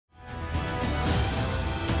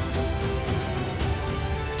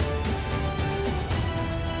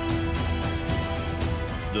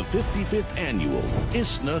the 55th Annual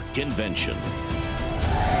ISNA Convention.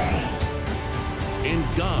 In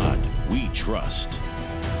God we trust.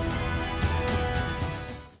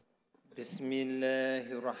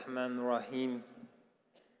 Bismillahirrahmanirrahim.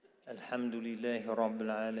 Alhamdulillahi Rabbil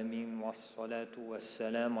Alameen. Wassalatu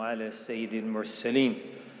wassalamu ala Sayyidil Mursaleen.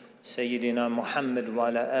 Sayyidina Muhammad wa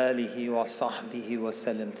ala alihi wa sahbihi wa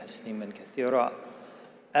sallam tasliman kathira.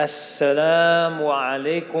 Assalamu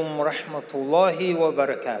alaikum rahmatullahi wa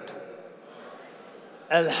barakatuh.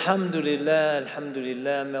 Alhamdulillah,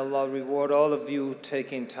 alhamdulillah. May Allah reward all of you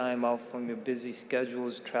taking time out from your busy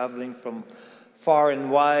schedules, traveling from far and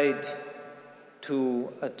wide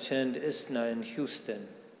to attend ISNA in Houston.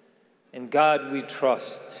 In God we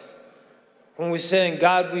trust. When we say in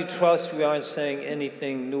God we trust, we aren't saying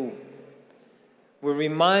anything new. We're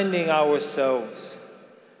reminding ourselves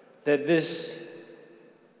that this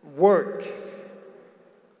work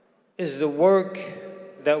is the work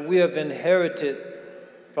that we have inherited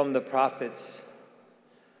from the prophets.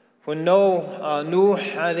 When Nuh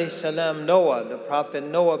alayhi salam, Noah, the prophet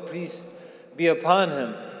Noah, peace be upon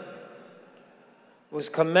him, was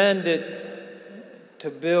commanded to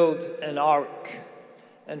build an ark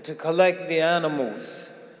and to collect the animals.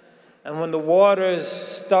 And when the waters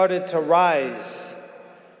started to rise,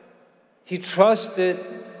 he trusted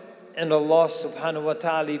in Allah subhanahu wa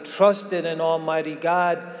ta'ala. He trusted in Almighty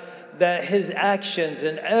God that his actions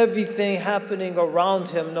and everything happening around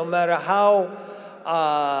him, no matter how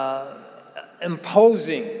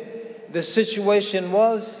imposing the situation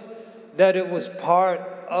was, that it was part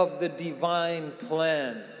of the divine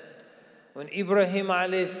plan. When Ibrahim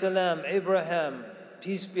alayhi salam, Abraham,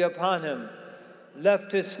 peace be upon him,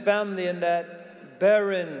 left his family in that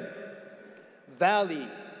barren valley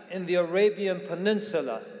in the Arabian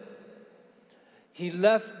Peninsula, he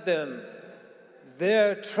left them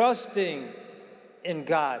there trusting in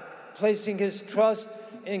God, placing his trust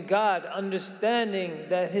in God, understanding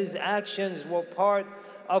that his actions were part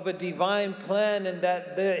of a divine plan and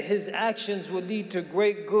that his actions would lead to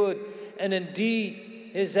great good. And indeed,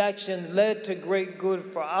 his action led to great good,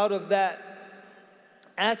 for out of that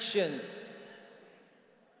action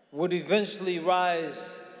would eventually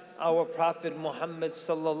rise our Prophet Muhammad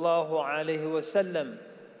sallallahu alaihi wasallam.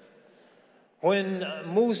 When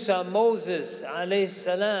Moses alayhi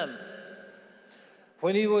salam,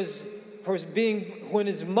 when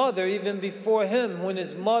his mother, even before him, when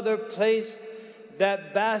his mother placed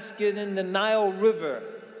that basket in the Nile River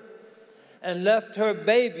and left her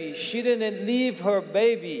baby, she didn't leave her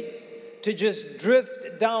baby to just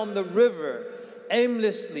drift down the river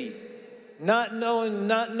aimlessly, not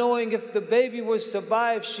knowing if the baby would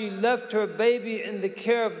survive. She left her baby in the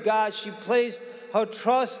care of God. She placed her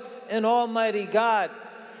trust in Almighty God.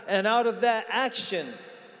 And out of that action,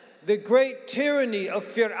 the great tyranny of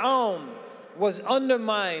Fir'aun was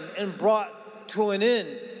undermined and brought to an end.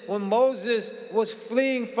 When Moses was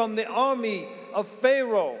fleeing from the army of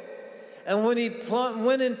Pharaoh, and when he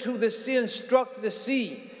went into the sea and struck the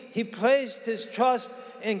sea, he placed his trust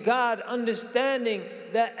in God, understanding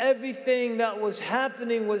that everything that was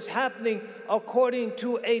happening according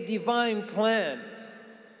to a divine plan.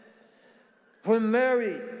 When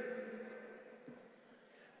Mary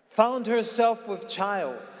found herself with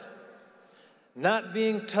child, not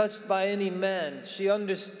being touched by any man, she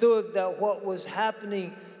understood that what was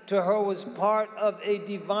happening to her was part of a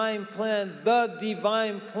divine plan, the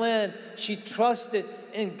divine plan. She trusted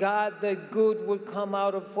in God that good would come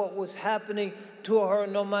out of what was happening to her,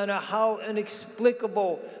 no matter how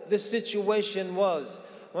inexplicable the situation was.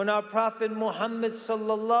 When our Prophet Muhammad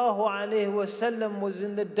sallallahu alaihi wasallam was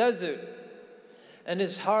in the desert and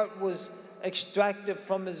his heart was extracted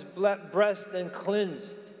from his breast and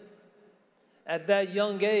cleansed, at that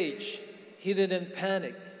young age, he didn't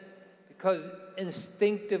panic, because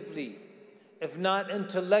instinctively, if not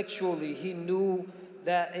intellectually, he knew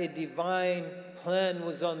that a divine plan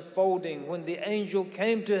was unfolding. When the angel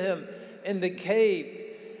came to him in the cave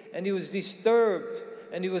and he was disturbed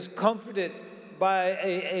and he was comforted by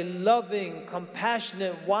a loving,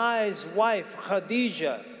 compassionate, wise wife,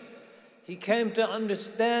 Khadija, he came to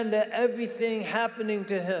understand that everything happening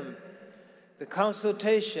to him, the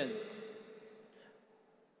consultation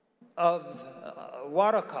of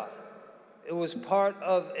Waraqah, it was part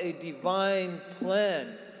of a divine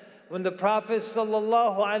plan. When the Prophet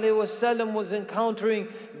ﷺ was encountering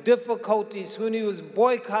difficulties, when he was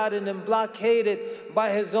boycotted and blockaded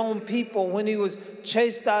by his own people, when he was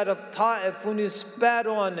chased out of Ta'if, when he was spat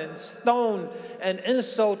on and stoned and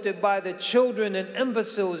insulted by the children and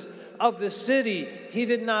imbeciles of the city, he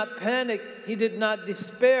did not panic, he did not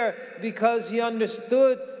despair, because he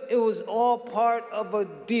understood it was all part of a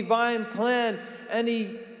divine plan. And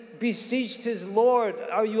he beseeched his Lord,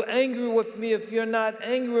 are you angry with me? If you're not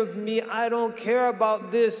angry with me, I don't care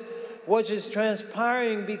about this, which is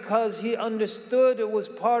transpiring, because he understood it was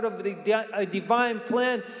part of a divine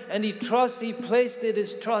plan, and he placed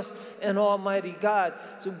his trust in Almighty God.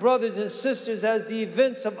 So brothers and sisters, as the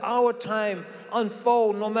events of our time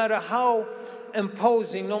unfold, no matter how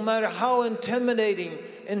imposing, no matter how intimidating,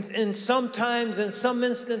 and sometimes, in some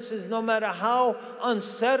instances, no matter how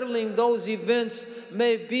unsettling those events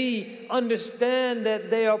may be, understand that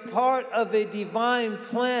they are part of a divine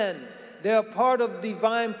plan. They are part of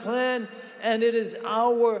divine plan, and it is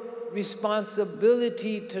our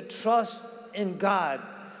responsibility to trust in God.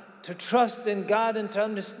 To trust in God and to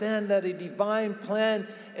understand that a divine plan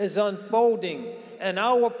is unfolding. And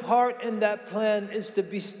our part in that plan is to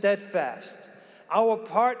be steadfast. Our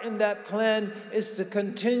part in that plan is to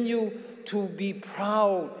continue to be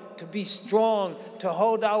proud, to be strong, to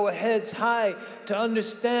hold our heads high, to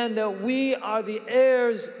understand that we are the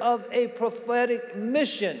heirs of a prophetic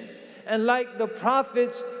mission. And like the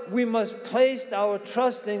prophets, we must place our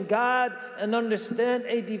trust in God and understand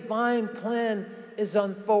a divine plan is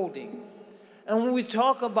unfolding. And when we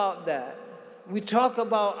talk about that, we talk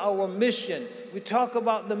about our mission, we talk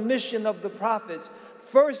about the mission of the prophets.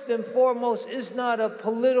 First and foremost, it's not a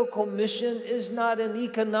political mission, it's not an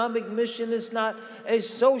economic mission, it's not a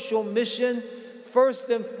social mission. First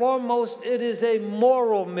and foremost, it is a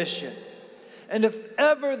moral mission. And if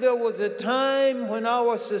ever there was a time when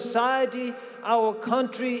our society, our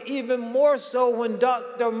country, even more so when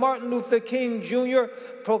Dr. Martin Luther King Jr.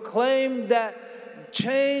 proclaimed that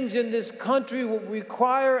change in this country would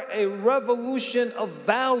require a revolution of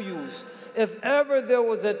values. If ever there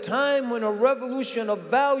was a time when a revolution of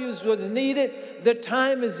values was needed, the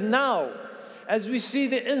time is now. As we see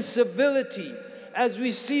the incivility, as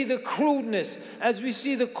we see the crudeness, as we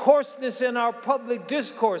see the coarseness in our public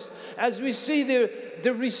discourse, as we see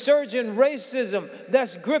the resurgent racism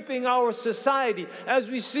that's gripping our society, as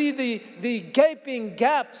we see the gaping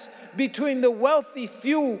gaps between the wealthy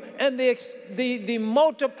few and the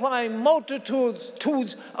multiplying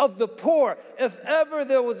multitudes of the poor. If ever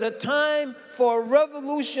there was a time for a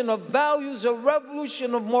revolution of values, a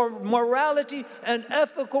revolution of morality, an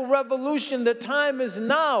ethical revolution, the time is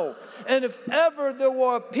now. And if ever there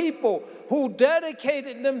were people who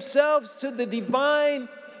dedicated themselves to the divine,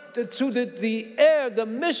 to the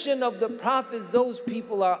mission of the prophets, those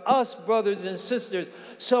people are us, brothers and sisters.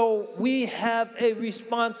 So we have a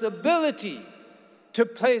responsibility to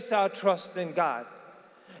place our trust in God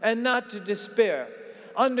and not to despair.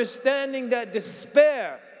 Understanding that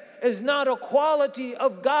despair is not a quality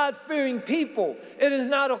of God-fearing people. It is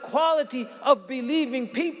not a quality of believing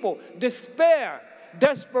people. Despair,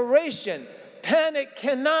 desperation, panic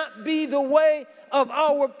cannot be the way of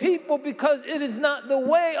our people, because it is not the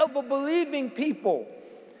way of a believing people.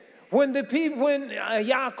 When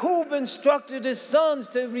Yaqub instructed his sons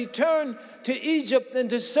to return to Egypt and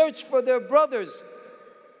to search for their brothers,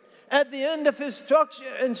 at the end of his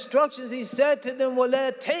instructions, he said to them,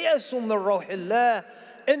 وَلَا تَيَأْسُوا مِنْ رَوْحِ اللَّهِ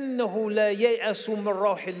إِنَّهُ لَا يَيْأَسُ مِنْ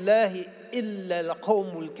رَوْحِ اللَّهِ إِلَّا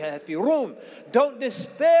الْقَوْمُ الْكَافِرُونَ. Don't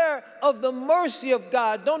despair of the mercy of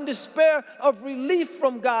God. Don't despair of relief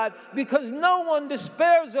from God, because no one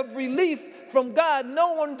despairs of relief from God.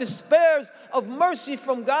 No one despairs of mercy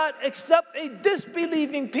from God except a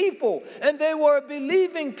disbelieving people. And they were a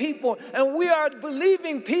believing people, and we are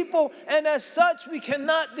believing people, and as such we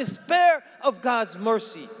cannot despair of God's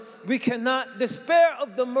mercy. We cannot despair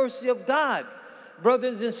of the mercy of God.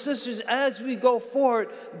 Brothers and sisters, as we go forward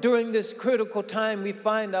during this critical time we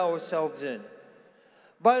find ourselves in.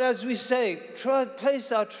 But as we say,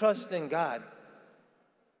 place our trust in God.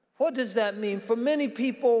 What does that mean? For many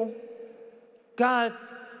people, God,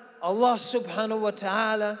 Allah subhanahu wa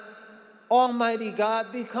ta'ala, Almighty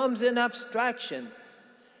God, becomes an abstraction.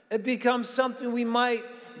 It becomes something we might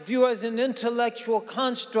view as an intellectual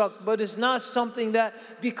construct, but it's not something that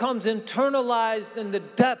becomes internalized in the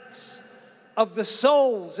depths of the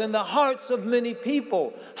souls and the hearts of many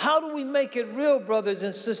people. How do we make it real, brothers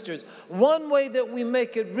and sisters? One way that we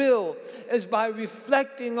make it real is by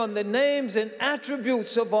reflecting on the names and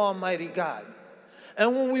attributes of Almighty God.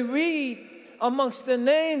 And when we read amongst the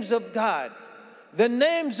names of God, the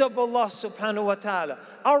names of Allah subhanahu wa ta'ala,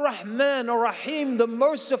 Ar-Rahman, Ar-Rahim, the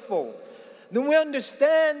merciful, then we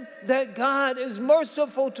understand that God is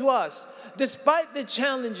merciful to us. Despite the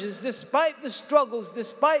challenges, despite the struggles,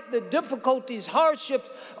 despite the difficulties, hardships,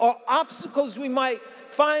 or obstacles we might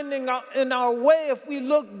finding in our way, if we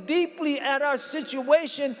look deeply at our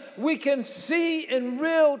situation, we can see in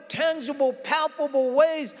real, tangible, palpable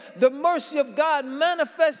ways the mercy of God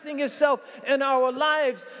manifesting itself in our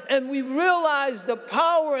lives. And we realize the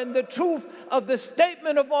power and the truth of the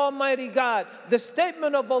statement of Almighty God, the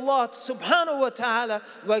statement of Allah subhanahu wa ta'ala,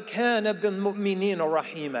 وَكَانَ بِالْمُؤْمِنِينَ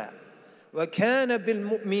رَحِيمًا. وَكَانَ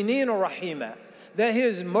بِالْمُؤْمِنِينَ رَحِيمًا. That He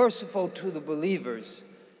is merciful to the believers.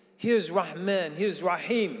 He is Rahman, He is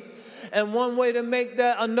Rahim. And one way to make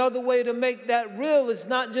that, another way to make that real is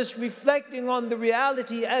not just reflecting on the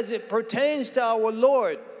reality as it pertains to our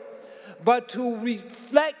Lord, but to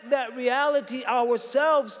reflect that reality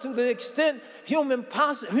ourselves to the extent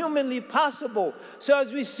humanly possible. So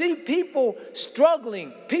as we see people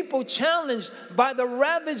struggling, people challenged by the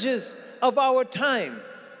ravages of our time,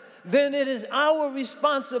 then it is our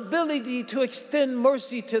responsibility to extend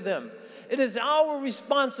mercy to them. It is our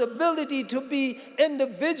responsibility to be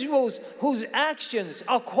individuals whose actions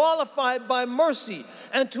are qualified by mercy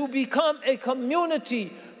and to become a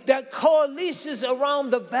community that coalesces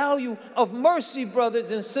around the value of mercy,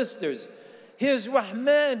 brothers and sisters. He is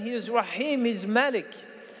Rahman, He is Rahim, He's Malik.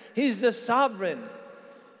 He's the sovereign.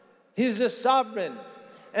 He's the sovereign.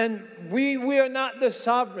 And we are not the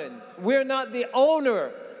sovereign. We're not the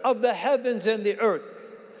owner of the heavens and the earth.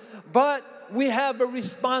 But we have a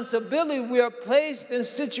responsibility. We are placed in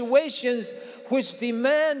situations which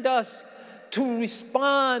demand us to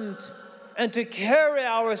respond and to carry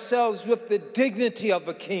ourselves with the dignity of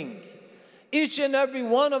a king. Each and every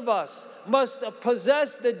one of us must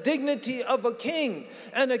possess the dignity of a king.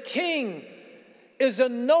 And a king is a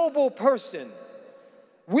noble person.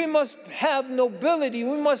 We must have nobility.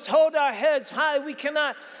 We must hold our heads high. We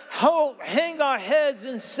cannot hang our heads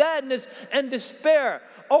in sadness and despair,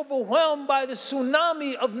 overwhelmed by the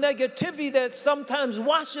tsunami of negativity that sometimes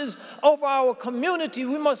washes over our community.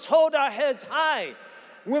 We must hold our heads high.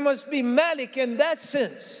 We must be Malik in that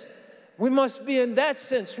sense. We must be in that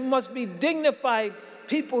sense. We must be dignified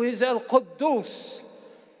people. He's Al-Quddus.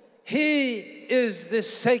 He is the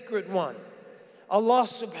sacred one. Allah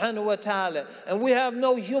subhanahu wa ta'ala. And we have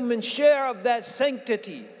no human share of that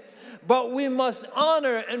sanctity. But we must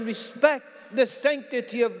honor and respect the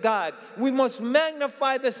sanctity of God. We must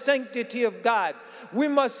magnify the sanctity of God. We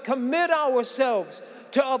must commit ourselves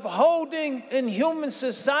to upholding in human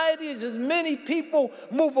societies as many people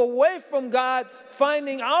move away from God,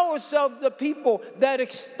 finding ourselves the people that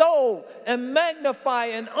extol and magnify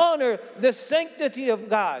and honor the sanctity of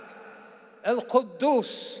God.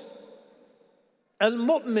 Al-Quddus,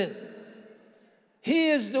 Al-Mu'min. He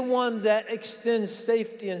is the one that extends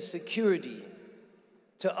safety and security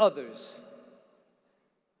to others.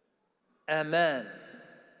 Aman,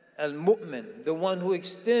 Al-Mu'min, the one who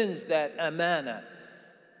extends that amana,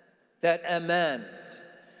 that aman.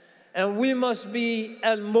 And we must be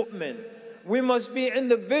Al-Mu'min. We must be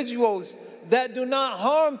individuals that do not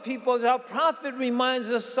harm people. As our Prophet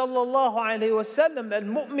reminds us, sallallahu alayhi wa sallam,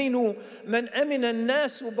 Al-Mu'minu man amina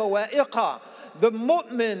an-nasu bawa'iqa. The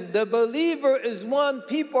mu'min, the believer, is one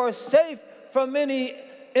people are safe from any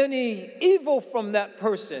evil from that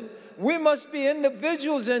person. We must be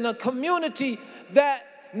individuals in a community that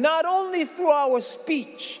not only through our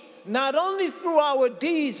speech, not only through our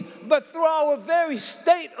deeds, but through our very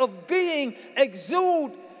state of being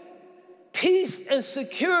exude peace and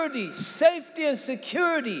security, safety and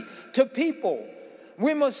security to people.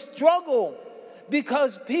 We must struggle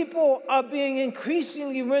because people are being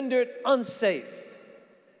increasingly rendered unsafe.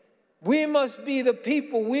 We must be the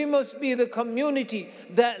people, we must be the community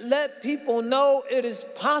that let people know it is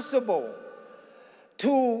possible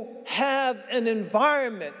to have an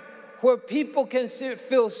environment where people can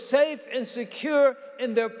feel safe and secure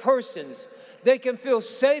in their persons. They can feel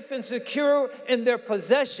safe and secure in their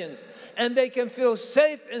possessions. And they can feel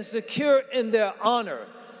safe and secure in their honor.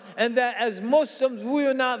 And that as Muslims, we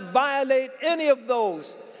will not violate any of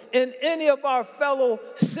those in any of our fellow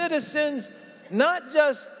citizens, not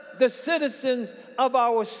just the citizens of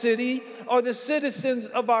our city or the citizens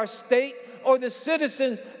of our state or the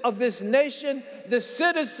citizens of this nation, the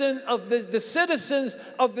citizens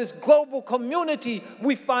of this global community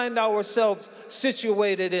we find ourselves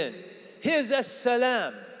situated in. Here's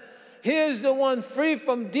As-Salam. Here's the one free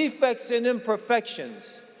from defects and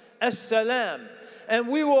imperfections. As-Salam. And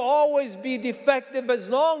we will always be defective as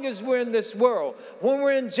long as we're in this world. When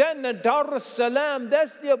we're in Jannah, Dar Salam,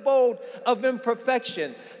 that's the abode of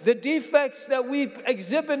imperfection. The defects that we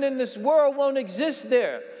exhibit in this world won't exist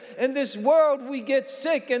there. In this world we get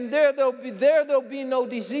sick, and there there'll be no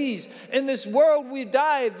disease. In this world we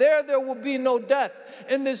die, there will be no death.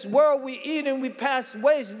 In this world we eat and we pass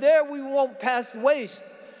waste, there we won't pass waste.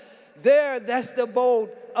 That's the abode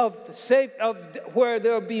of where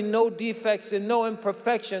there'll be no defects and no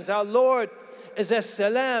imperfections. Our Lord is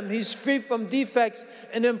as-salam. He's free from defects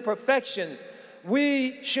and imperfections.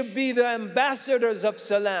 We should be the ambassadors of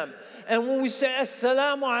salam. And when we say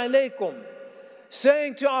assalamu alaikum,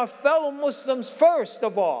 saying to our fellow Muslims first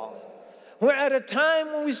of all, we're at a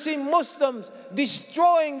time when we see Muslims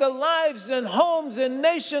destroying the lives and homes and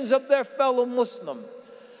nations of their fellow Muslim.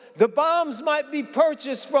 The bombs might be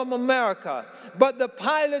purchased from America, but the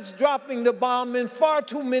pilots dropping the bomb in far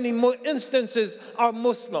too many instances are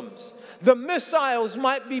Muslims. The missiles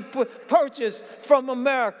might be purchased from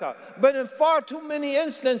America, but in far too many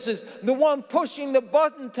instances, the one pushing the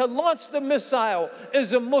button to launch the missile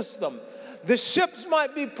is a Muslim. The ships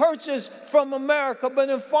might be purchased from America, but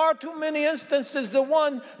in far too many instances, the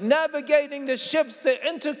one navigating the ships to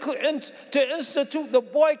institute the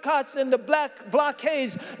boycotts and the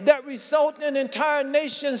blockades that result in entire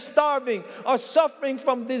nations starving or suffering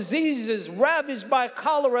from diseases ravaged by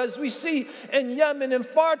cholera, as we see in Yemen. In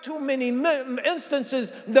far too many instances,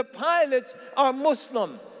 the pilots are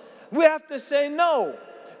Muslim. We have to say no.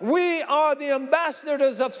 We are the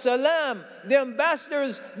ambassadors of salam, the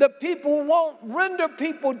ambassadors, the people who won't render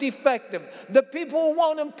people defective, the people who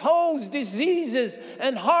won't impose diseases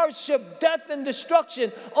and hardship, death and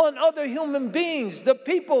destruction on other human beings, the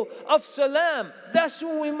people of salam. That's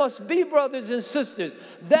who we must be, brothers and sisters.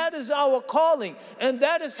 That is our calling, and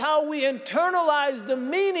that is how we internalize the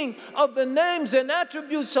meaning of the names and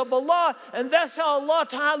attributes of Allah, and that's how Allah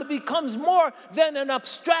Ta'ala becomes more than an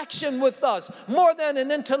abstraction with us, more than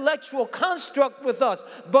an intellectual construct with us,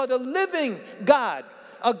 but a living God,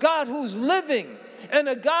 a God who's living, and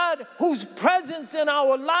a God whose presence in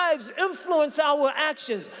our lives influences our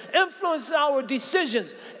actions, influences our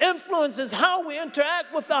decisions, influences how we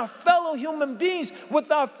interact with our fellow human beings,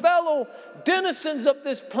 with our fellow denizens of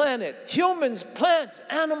this planet, humans, plants,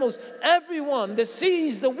 animals, everyone, the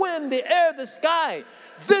seas, the wind, the air, the sky.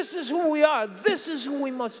 This is who we are. This is who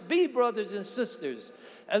we must be, brothers and sisters.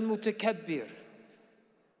 Al-Mutakabbir.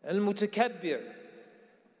 Al-Mutakabbir.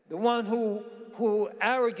 The one who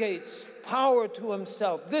arrogates power to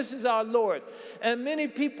himself. This is our Lord. And many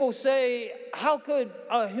people say, how could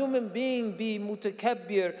a human being be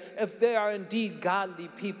mutakabbir if they are indeed godly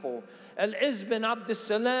people? Al-Izz bin Abd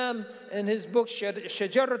Salam, in his book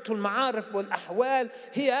Shajaratul Ma'arif wal Ahwal,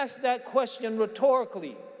 he asked that question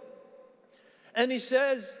rhetorically. And he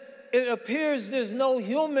says, it appears there's no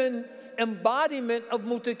human embodiment of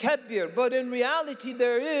mutakabbir, but in reality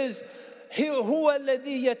there is. هو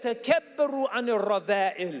الذي يتكبر عن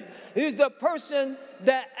الرذائل. He's the person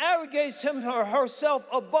that arrogates him or herself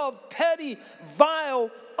above petty, vile,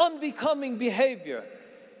 unbecoming behavior.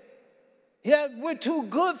 Yet we're too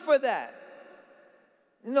good for that.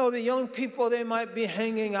 You know, the young people, they might be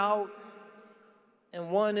hanging out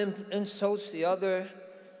and one insults the other.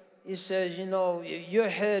 He says, you know, your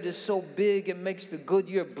head is so big it makes the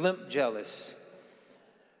Goodyear blimp jealous.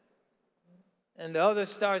 And the other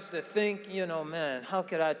starts to think, you know, man, how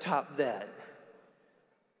could I top that?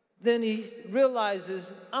 Then he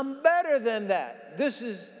realizes, I'm better than that. This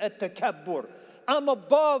is at-takabbur. I'm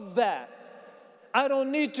above that. I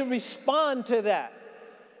don't need to respond to that.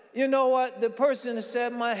 You know what? The person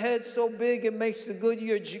said, my head's so big it makes the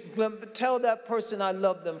Goodyear blimp. Tell that person I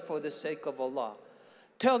love them for the sake of Allah.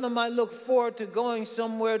 Tell them I look forward to going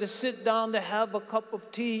somewhere to sit down to have a cup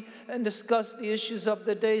of tea and discuss the issues of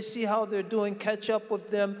the day, see how they're doing, catch up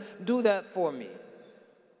with them. Do that for me.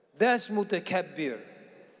 That's mutakabbir.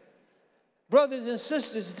 Brothers and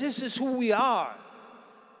sisters, this is who we are.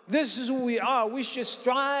 This is who we are. We should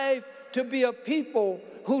strive to be a people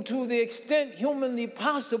who, to the extent humanly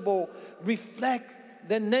possible, reflect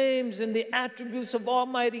the names and the attributes of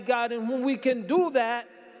Almighty God. And when we can do that,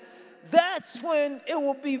 that's when it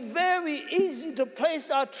will be very easy to place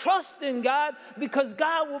our trust in God, because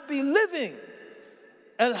God will be living.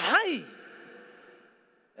 Al-Hayy.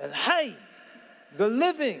 Al-Hayy. The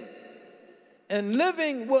living. And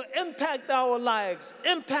living will impact our lives,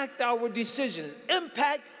 impact our decisions,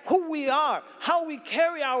 impact who we are, how we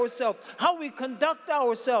carry ourselves, how we conduct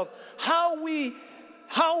ourselves, what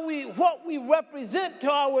we represent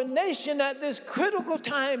to our nation at this critical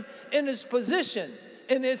time in its position.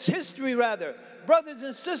 In its history, rather. Brothers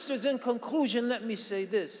and sisters, in conclusion, let me say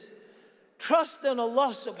this. Trust in Allah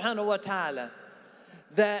subhanahu wa ta'ala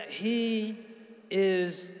that He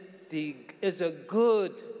is a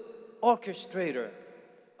good orchestrator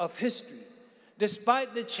of history.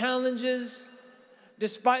 despite the challenges,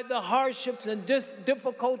 despite the hardships and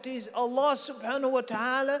difficulties, Allah subhanahu wa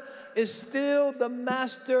ta'ala is still the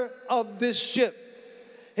master of this ship.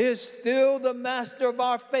 He is still the master of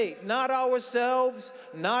our fate, not ourselves,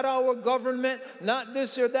 not our government, not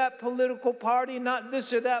this or that political party, not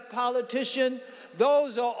this or that politician.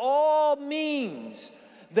 Those are all means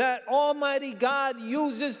that Almighty God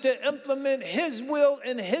uses to implement His will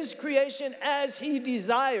in His creation as He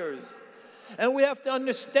desires. And we have to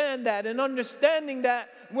understand that. And understanding that,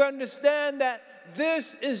 we understand that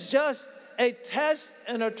this is just a test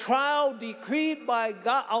and a trial decreed by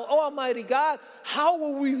God, Almighty God. How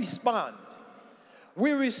will we respond?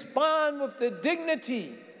 We respond with the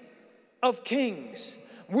dignity of kings.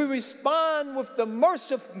 We respond with the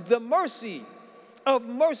mercy of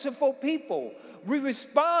merciful people. We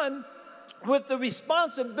respond with the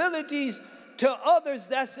responsibilities to others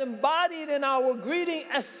that's embodied in our greeting,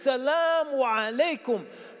 Assalamu alaikum.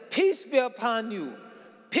 Peace be upon you.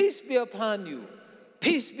 Peace be upon you.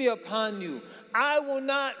 Peace be upon you. I will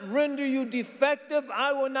not render you defective.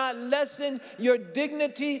 I will not lessen your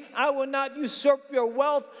dignity. I will not usurp your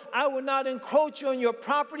wealth. I will not encroach on your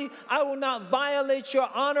property. I will not violate your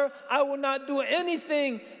honor. I will not do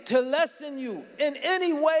anything to lessen you in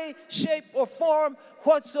any way, shape, or form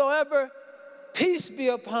whatsoever. Peace be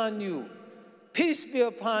upon you. Peace be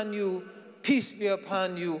upon you. Peace be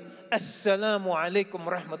upon you. Assalamu alaikum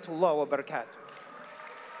rahmatullah wa barakatuh.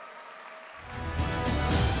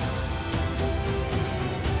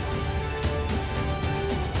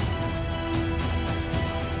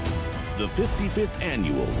 The 55th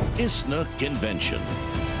Annual ISNA Convention.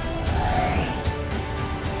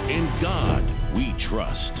 In God we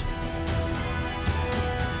trust.